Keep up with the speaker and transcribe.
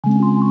It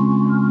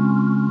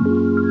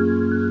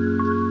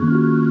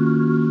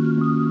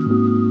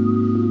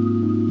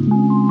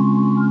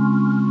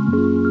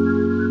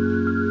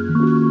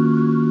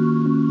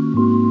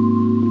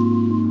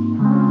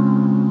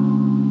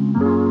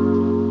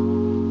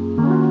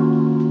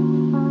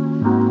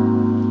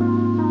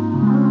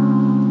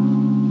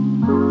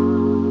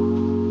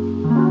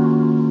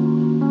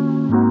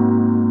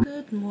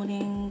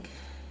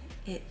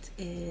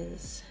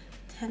is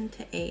 10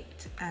 to 8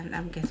 and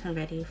I'm getting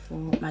ready for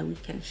my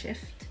weekend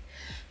shift.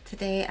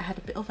 Today I had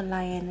a bit of a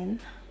lie-in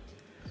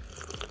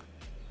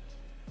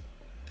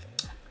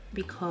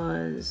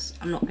because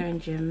I'm not going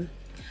gym,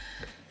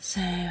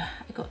 so I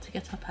got to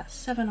get up at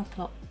 7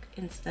 o'clock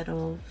instead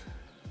of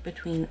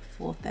between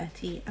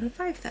 4:30 and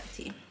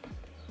 5:30.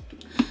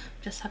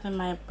 Just having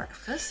my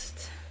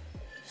breakfast,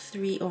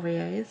 3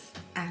 Oreos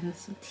and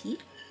some tea.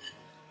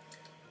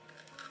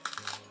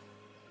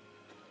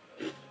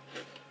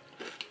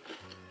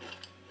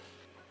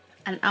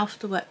 And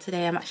after work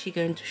today, I'm actually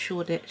going to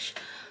Shoreditch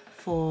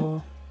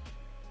for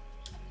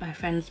my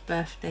friend's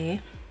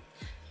birthday,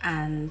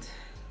 and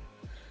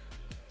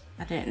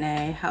I don't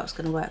know how it's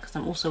going to work because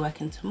I'm also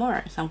working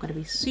tomorrow, so I'm going to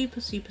be super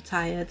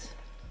tired,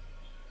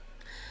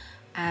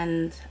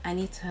 and I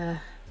need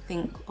to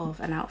think of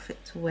an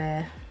outfit to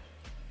wear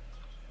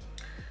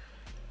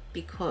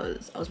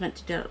because I was meant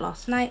to do it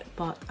last night,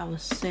 but I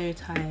was so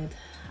tired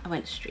I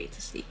went straight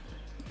to sleep.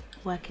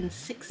 Working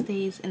 6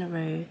 days in a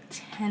row,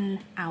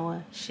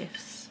 10-hour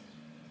shifts.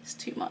 It's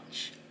too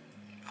much.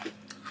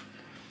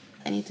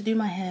 I need to do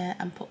my hair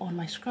and put on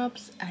my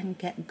scrubs and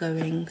get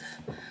going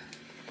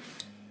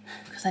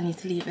because I need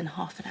to leave in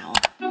half an hour.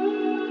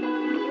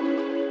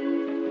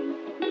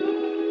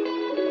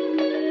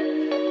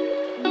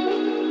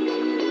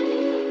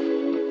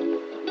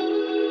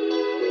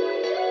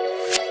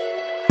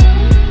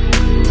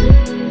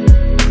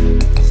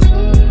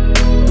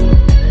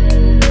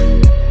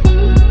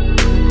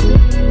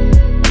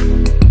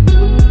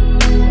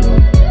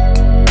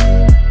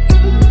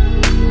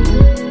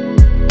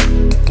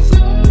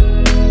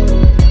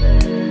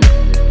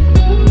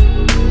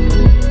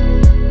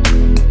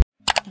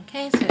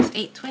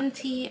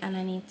 And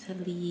I need to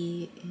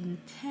leave in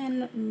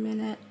 10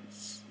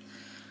 minutes.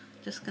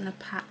 Just gonna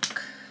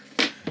pack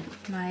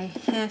my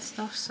hair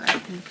stuff so I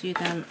can do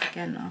them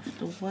again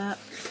after work.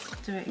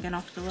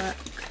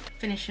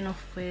 Finishing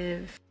off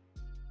with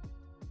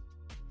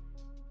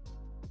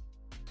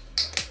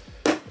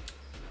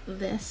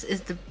this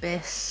is the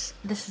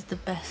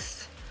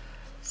best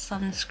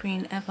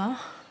sunscreen ever.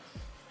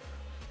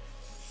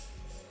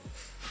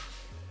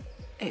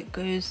 It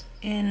goes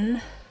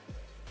in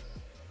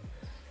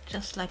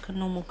just like a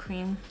normal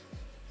cream.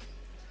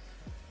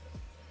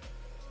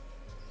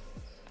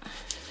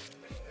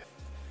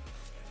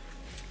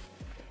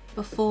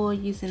 Before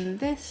using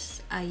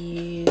this, I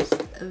used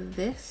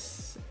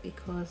this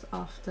because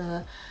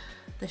after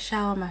the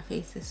shower my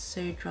face is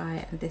so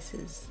dry, and this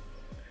is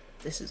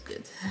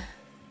good.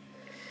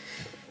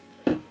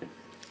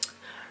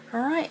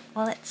 All right,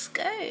 well, let's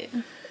go.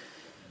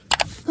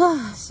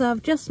 So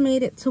I've just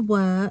made it to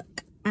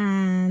work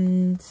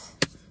and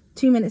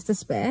 2 minutes to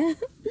spare.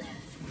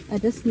 I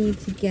just need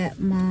to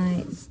get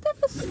my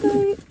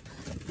stethoscope.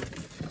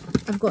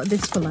 I've got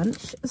this for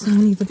lunch, so I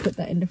need to put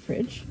that in the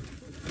fridge.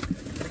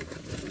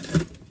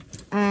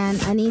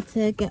 And I need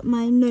to get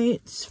my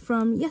notes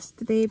from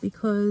yesterday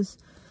because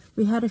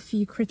we had a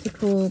few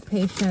critical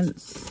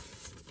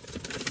patients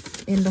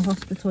in the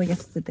hospital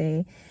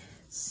yesterday.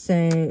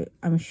 So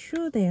I'm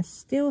sure they are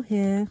still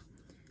here.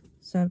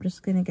 So I'm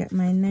just going to get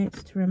my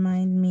notes to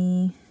remind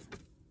me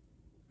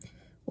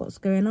what's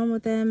going on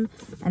with them,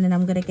 and then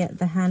I'm gonna get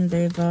the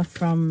handover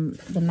from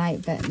the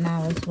night vet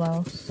now as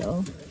well.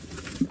 So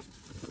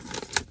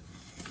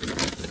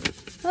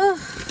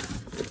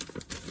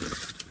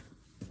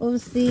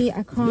obviously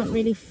I can't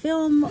really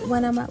film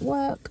when I'm at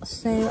work,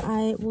 so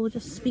I will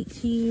just speak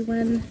to you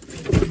when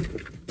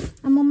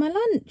I'm on my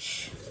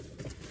lunch,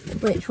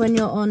 which when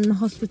you're on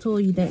hospital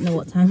you don't know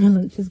what time your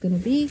lunch is gonna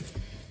be.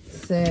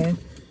 So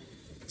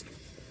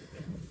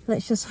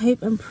let's just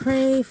hope and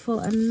pray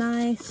for a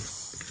nice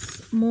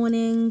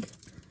morning,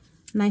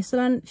 nice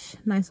lunch,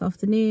 nice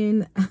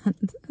afternoon,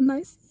 and a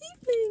nice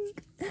evening.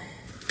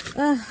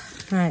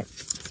 Right,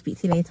 speak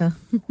to you later.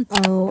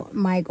 Oh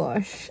my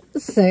gosh,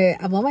 so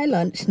I'm on my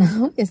lunch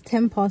now. It's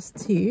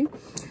 2:10,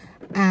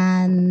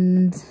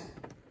 and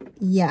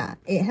yeah,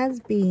 it has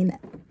been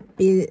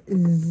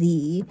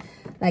busy.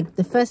 Like,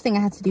 the first thing I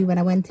had to do when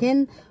I went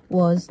in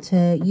was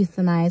to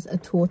euthanize a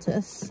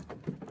tortoise.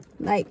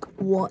 Like,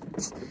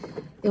 what?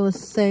 It was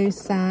so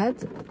sad.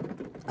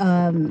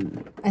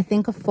 I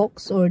think a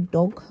fox or a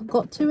dog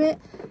got to it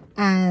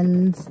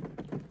and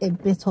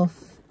it bit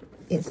off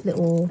its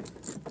little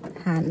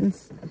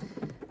hands.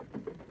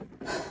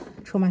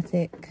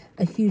 Traumatic.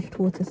 A huge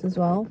tortoise as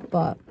well,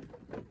 but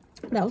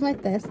that was my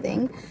first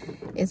thing.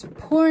 It's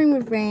pouring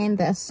with rain.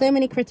 There are so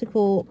many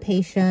critical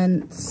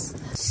patients,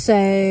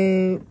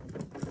 so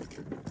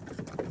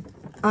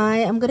I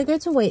am gonna go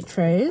to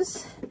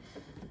Waitrose.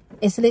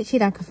 It's literally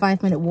like a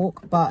 5-minute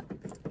walk, but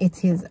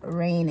it is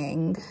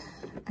raining,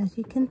 as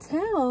you can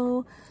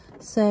tell.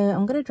 So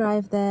I'm gonna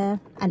drive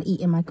there and eat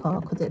in my car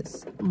because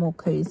it's more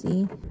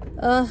cozy.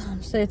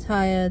 I'm so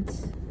tired,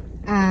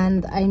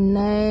 and I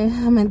know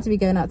I'm meant to be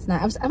going out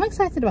tonight. I'm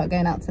excited about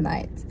going out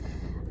tonight.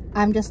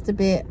 I'm just a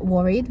bit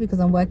worried because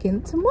I'm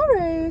working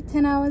tomorrow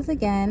 10 hours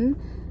again,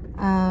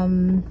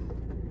 and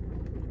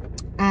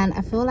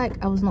I feel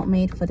like I was not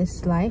made for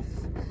this life,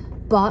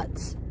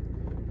 but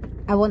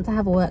I want to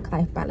have a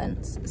work-life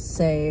balance.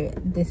 So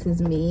this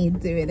is me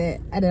doing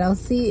it, and then I'll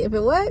see if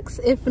it works.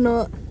 If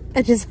not,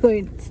 I just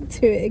won't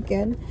do it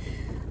again.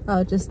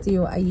 I'll just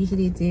do what I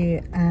usually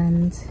do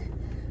and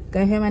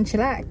go home and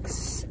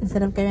chillax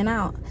instead of going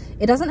out.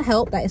 It doesn't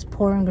help that it's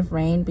pouring with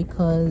rain,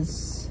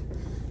 because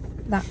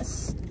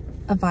that's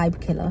a vibe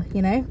killer,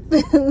 you know.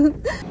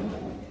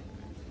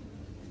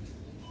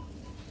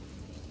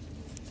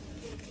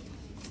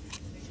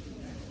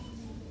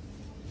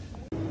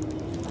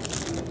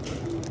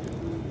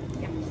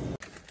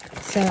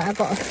 So I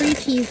got a 3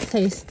 cheese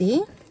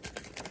toasty.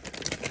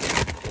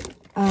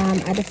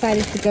 I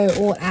decided to go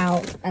all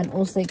out and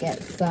also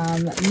get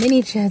some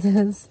mini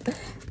cheddars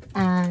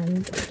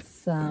and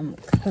some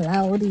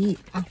cloudy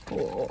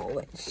apple,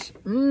 which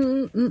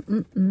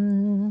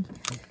looking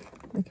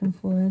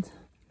forward.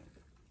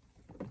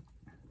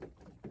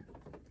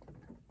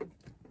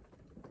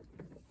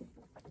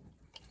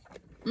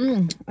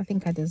 I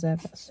think I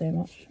deserve that so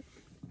much,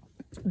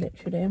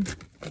 literally.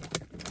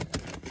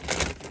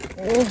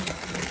 Oh,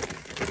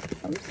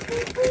 I'm so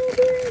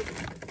hungry.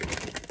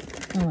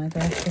 Oh my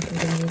gosh, this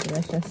is gonna be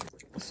delicious.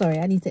 Sorry,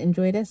 I need to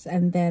enjoy this,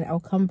 and then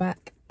I'll come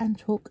back and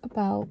talk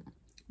about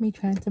me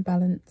trying to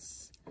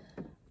balance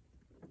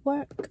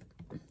work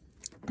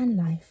and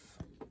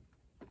life,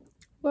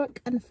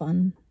 work and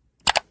fun.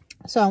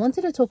 So I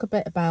wanted to talk a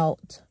bit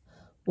about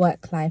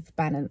work-life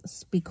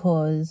balance,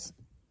 because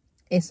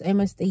it's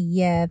almost a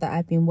year that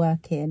I've been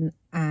working,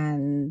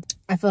 and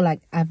I feel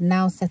like I've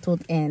now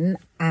settled in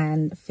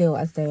and feel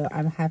as though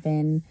I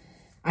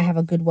have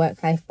a good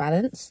work-life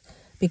balance.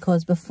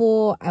 Because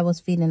before, I was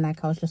feeling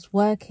like I was just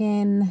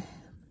working,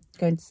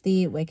 going to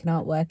sleep, waking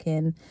up,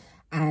 working.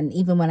 And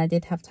even when I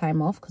did have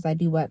time off, because I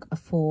do work a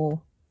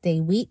 4-day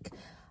week,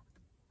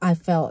 I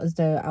felt as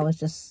though I was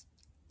just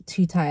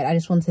too tired. I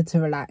just wanted to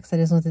relax. I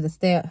just wanted to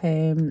stay at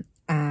home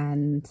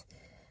and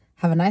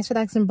have a nice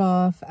relaxing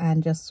bath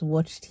and just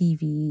watch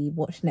TV,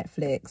 watch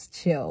Netflix,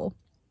 chill.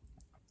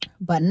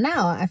 But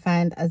now I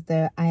find as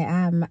though I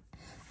am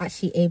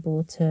actually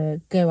able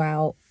to go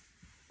out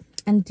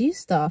and do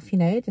stuff, you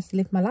know, just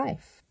live my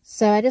life.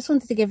 So I just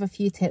wanted to give a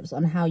few tips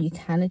on how you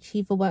can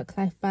achieve a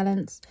work-life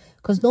balance,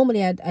 because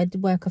normally I'd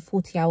work a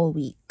 40-hour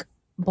week,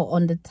 but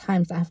on the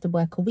times that I have to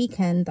work a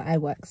weekend, I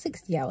work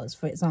 60 hours,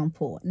 for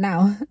example.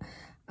 Now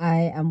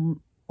I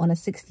am on a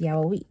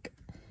 60-hour week.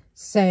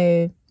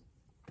 So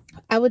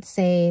I would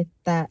say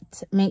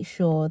that make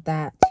sure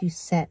that you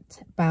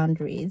set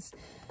boundaries,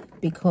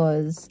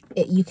 because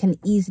you can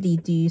easily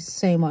do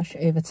so much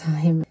over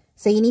time.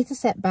 So you need to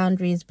set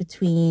boundaries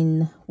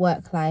between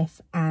work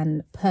life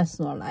and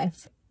personal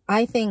life.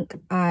 I think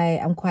I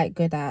am quite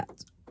good at,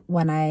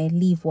 when I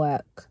leave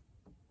work,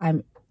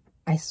 I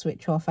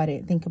switch off. I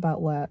don't think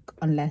about work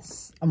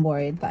unless I'm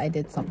worried that I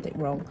did something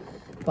wrong,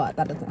 but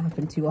that doesn't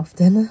happen too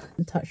often,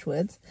 touch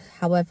wood.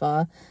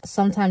 However,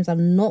 sometimes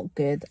I'm not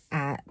good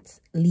at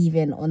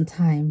leaving on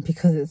time,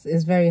 because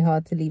it's very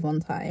hard to leave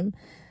on time.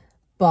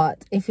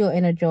 But if you're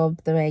in a job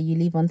the way you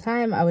leave on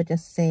time, I would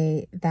just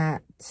say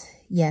that,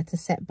 yeah, to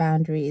set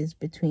boundaries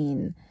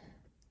between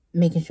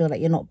making sure that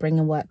you're not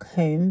bringing work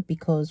home,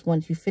 because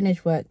once you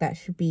finish work, that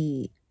should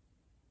be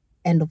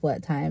end of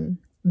work time,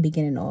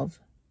 beginning of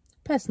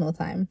personal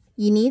time.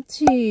 You need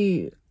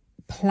to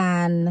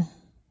plan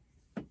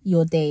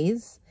your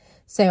days.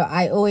 So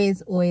I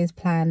always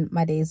plan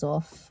my days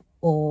off,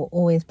 or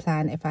always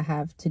plan if I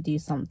have to do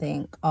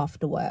something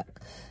after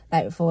work.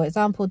 Like, for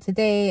example,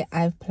 today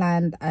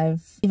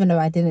even though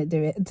I didn't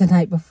do it the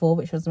night before,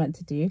 which I was meant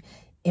to do,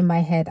 in my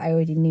head I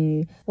already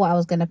knew what I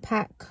was going to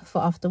pack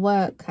for after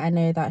work. I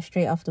know that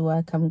straight after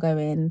work I'm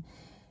going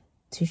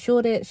to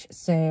Shoreditch,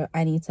 so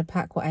I need to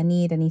pack what I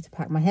need. I need to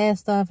pack my hair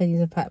stuff, I need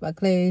to pack my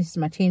clothes,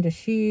 my change of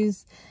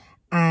shoes,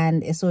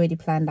 and it's already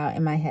planned out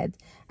in my head.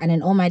 And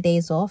then on my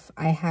days off,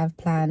 I have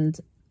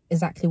planned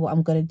exactly what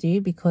I'm going to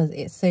do, because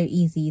it's so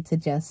easy to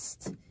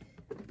just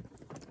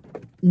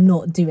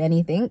not do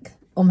anything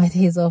on my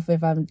days off.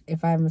 If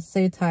I'm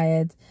so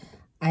tired,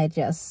 I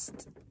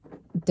just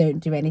don't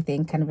do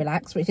anything, kind of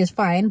relax, which is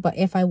fine. But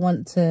if I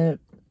want to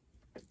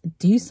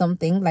do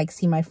something, like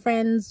see my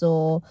friends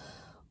or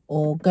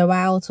go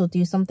out or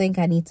do something,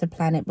 I need to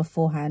plan it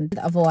beforehand.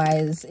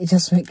 Otherwise it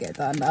just won't get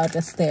done. I'll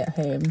just stay at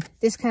home.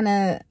 This kind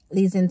of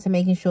leads into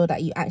making sure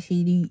that you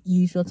actually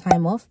use your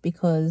time off,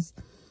 because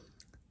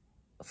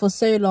for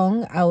so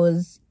long I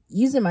was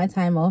using my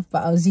time off,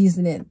 but I was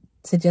using it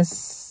to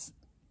just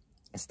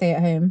stay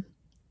at home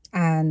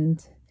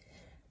and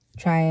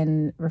try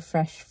and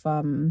refresh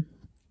from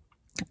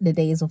the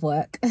days of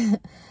work.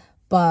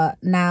 But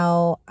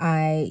now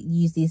I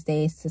use these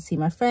days to see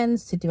my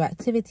friends, to do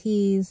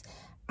activities,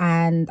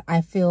 and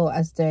I feel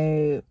as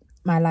though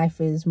my life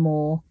is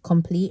more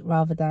complete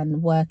rather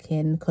than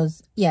working.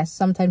 Because yes,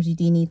 sometimes you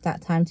do need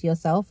that time to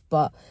yourself,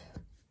 but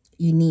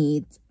you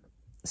need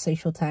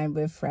social time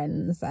with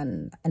friends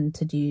and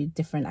to do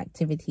different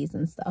activities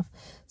and stuff.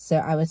 So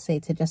I would say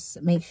to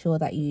just make sure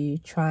that you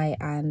try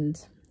and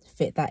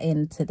fit that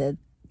into the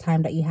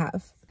time that you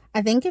have.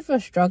 I think if you're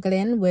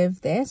struggling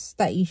with this,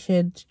 that you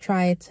should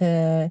try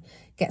to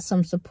get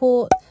some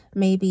support.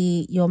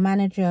 Maybe your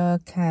manager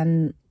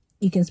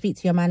you can speak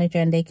to your manager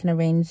and they can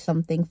arrange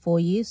something for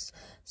you.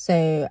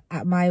 So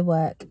at my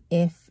work,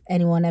 if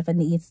anyone ever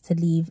needs to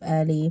leave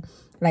early,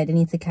 like they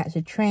need to catch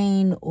a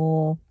train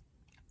or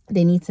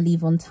they need to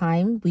leave on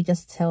time, we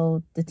just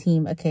tell the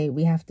team, okay,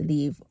 we have to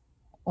leave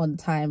on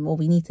time, or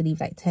we need to leave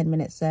like 10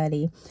 minutes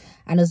early.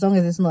 And as long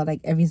as it's not like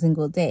every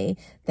single day,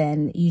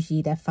 then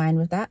usually they're fine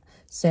with that.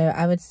 So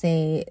I would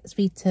say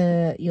speak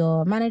to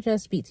your manager,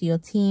 speak to your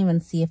team,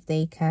 and see if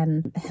they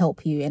can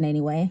help you in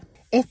any way.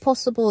 If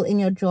possible in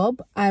your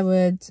job, I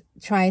would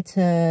try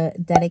to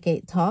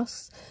delegate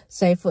tasks.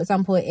 So for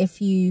example,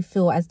 if you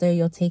feel as though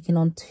you're taking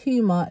on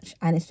too much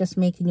and it's just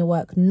making your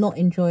work not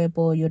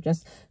enjoyable, you're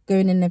just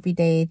going in every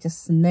day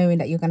just knowing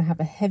that you're going to have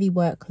a heavy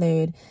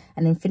workload,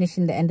 and then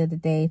finishing the end of the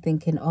day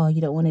thinking, oh, you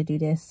don't want to do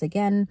this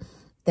again,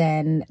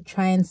 then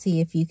try and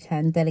see if you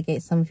can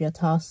delegate some of your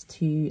tasks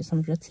to some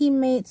of your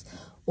teammates,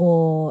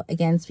 or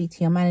again speak to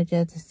your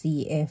manager to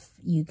see if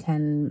you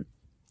can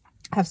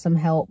have some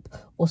help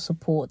or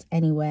support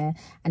anywhere,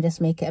 and just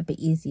make it a bit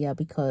easier,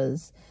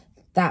 because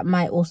that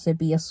might also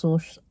be a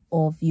source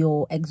of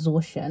your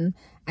exhaustion.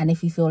 And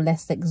if you feel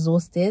less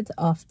exhausted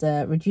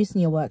after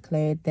reducing your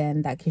workload,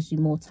 then that gives you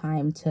more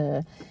time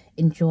to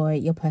enjoy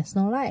your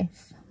personal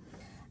life.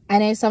 I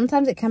know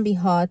sometimes it can be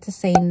hard to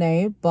say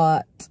no,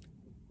 but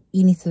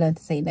you need to learn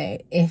to say no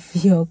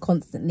if you're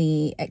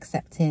constantly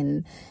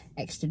accepting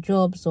extra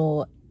jobs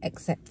or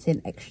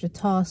accepting extra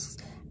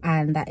tasks,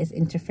 and that is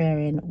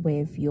interfering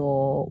with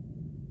your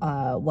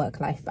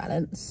work-life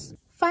balance.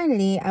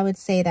 Finally, I would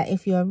say that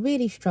if you're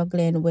really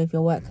struggling with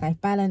your work-life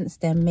balance,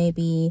 then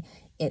maybe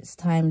it's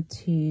time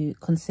to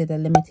consider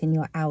limiting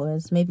your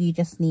hours. Maybe you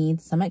just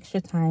need some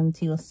extra time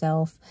to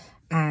yourself,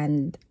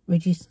 and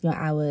reducing your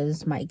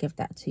hours might give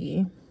that to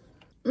you.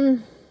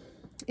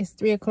 It's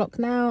 3 o'clock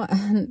now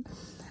and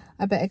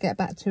I better get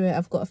back to it.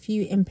 I've got a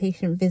few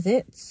inpatient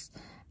visits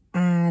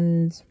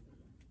and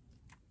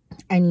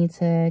I need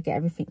to get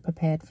everything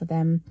prepared for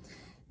them.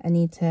 I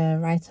need to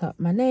write up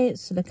my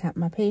notes, look at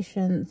my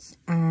patients,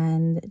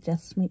 and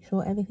just make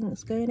sure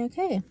everything's going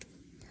okay.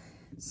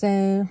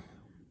 So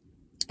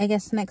I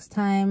guess next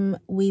time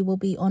we will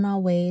be on our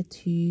way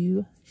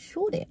to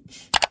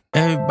Shoreditch.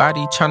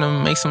 Everybody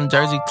tryna make some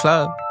Jersey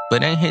club,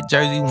 but ain't hit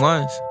Jersey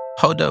once.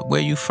 Hold up,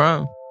 where you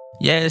from?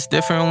 Yeah, it's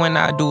different when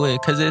I do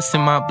it, cause it's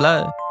in my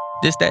blood.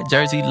 This that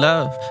Jersey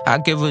love, I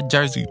give a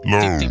Jersey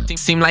love.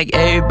 Seem like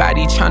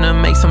everybody tryna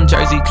make some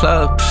Jersey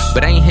club,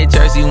 but ain't hit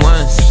Jersey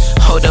once.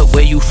 Hold up,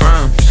 where you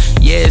from?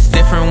 Yeah, it's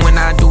different when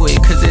I do it,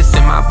 cause it's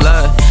in my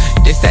blood.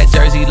 This that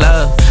Jersey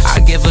love, I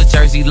give a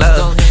Jersey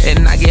love.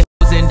 And I get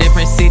in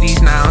different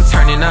cities, now I'm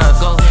turning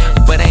up.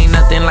 But ain't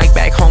nothing like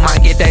back home, I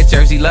get that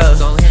Jersey love.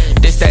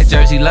 This that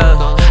Jersey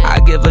love, I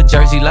give a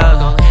Jersey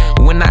love.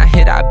 When I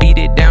hit, I beat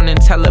it down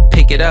and tell her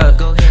pick it up.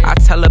 I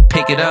tell her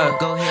pick it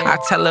up, I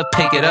tell her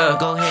pick it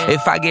up.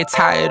 If I get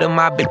tired of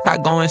my bitch, I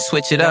go and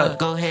switch it up.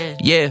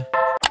 Yeah.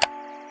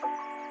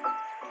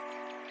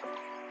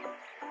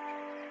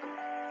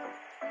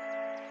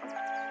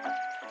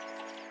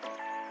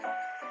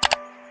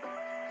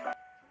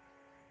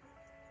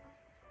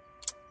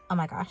 Oh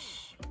my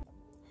gosh,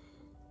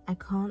 I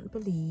can't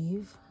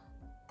believe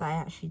that I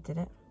actually did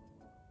it.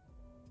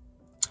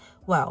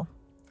 Well,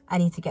 I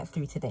need to get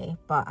through today,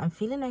 but I'm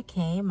feeling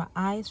okay. My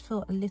eyes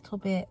feel a little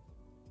bit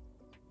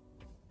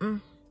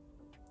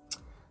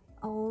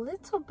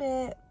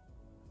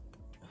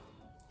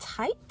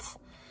tight,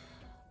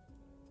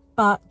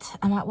 but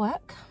I'm at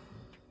work.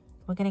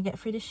 We're gonna get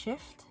through the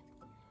shift.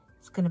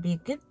 It's gonna be a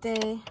good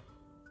day,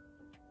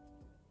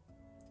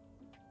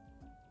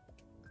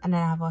 and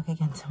then I have work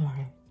again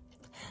tomorrow.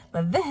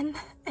 But then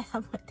I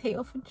have my day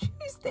off on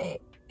Tuesday.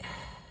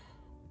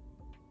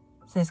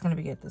 So it's gonna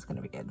be good, it's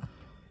gonna be good.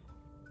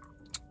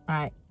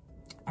 Alright,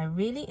 I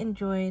really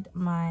enjoyed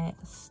my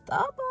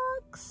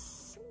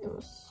Starbucks. It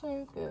was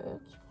so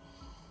good.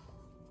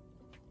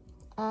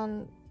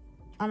 And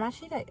I'm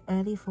actually like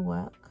early for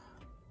work.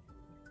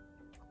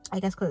 I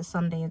guess because it's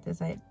Sunday,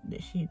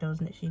 there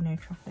was literally no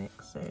traffic.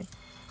 So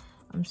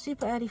I'm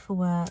super early for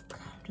work.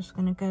 I'm just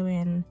gonna go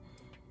in,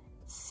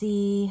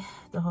 see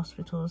the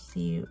hospital,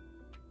 see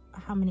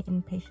how many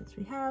inpatients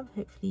we have.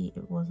 Hopefully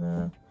it was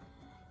a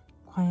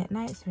quiet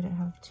night so we don't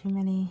have too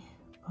many,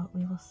 but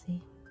we will see.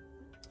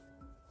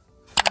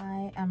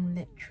 I am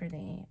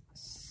literally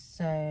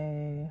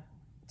so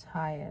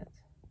tired.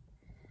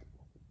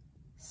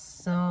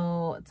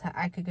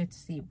 I could go to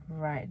sleep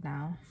right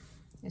now.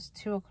 It's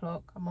 2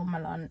 o'clock. I'm on my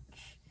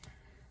lunch.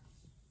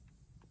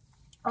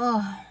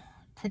 Oh,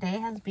 today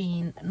has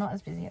been not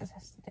as busy as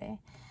yesterday.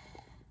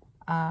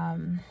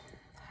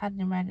 Had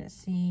an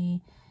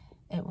emergency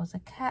it was a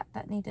cat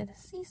that needed a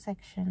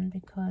C-section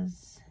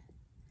because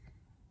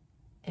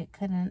it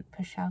couldn't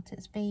push out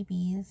its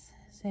babies.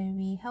 So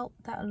we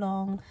helped that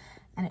along,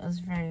 and it was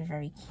very,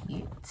 very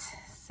cute.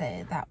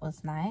 So that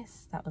was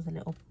nice. That was a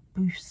little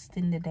boost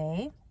in the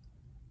day.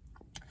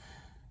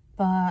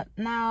 But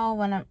now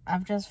when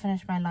I've just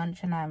finished my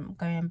lunch and I'm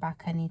going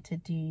back, I need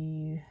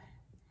to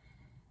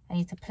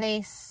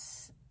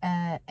place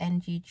a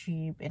NG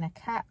tube in a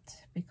cat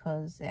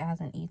because it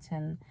hasn't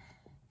eaten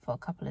for a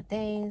couple of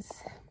days,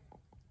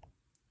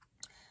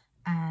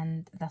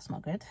 and that's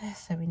not good.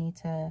 So we need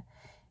to,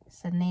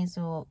 it's a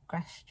nasal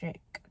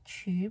gastric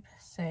tube,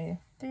 so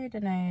through the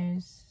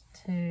nose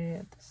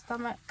to the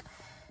stomach,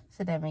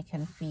 so then we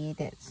can feed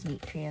its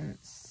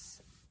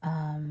nutrients.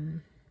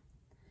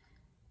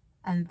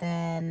 And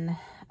then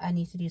I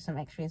need to do some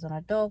x-rays on a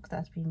dog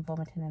that's been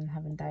vomiting and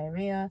having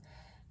diarrhea,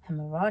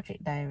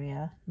 hemorrhagic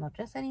diarrhea, not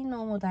just any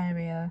normal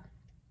diarrhea,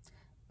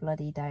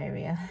 bloody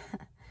diarrhea.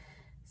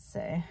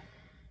 So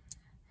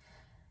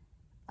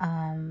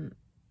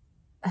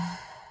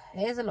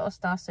it is a lot of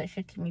stuff, so it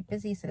should keep me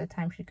busy, so the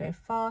time should go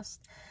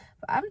fast.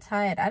 But I'm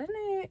tired. I don't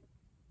know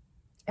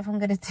if I'm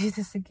gonna do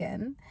this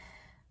again.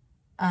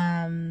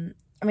 I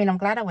mean, I'm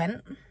glad I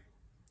went.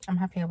 I'm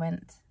happy I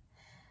went.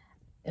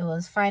 It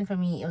was fine for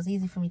me. It was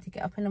easy for me to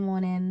get up in the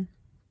morning,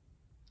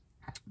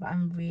 but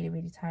I'm really,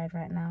 really tired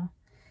right now.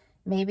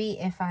 Maybe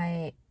if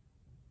I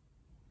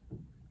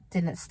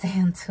didn't stay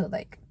until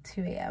like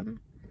 2 a.m,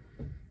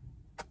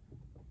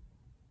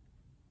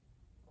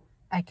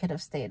 I could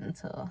have stayed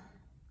until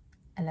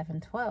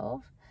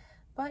 11-12,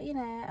 but you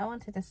know, I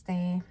wanted to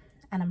stay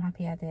and I'm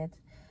happy I did.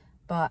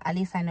 But at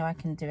least I know I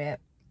can do it.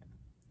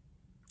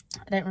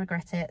 I don't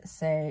regret it.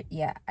 So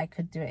yeah, I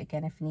could do it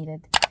again if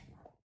needed.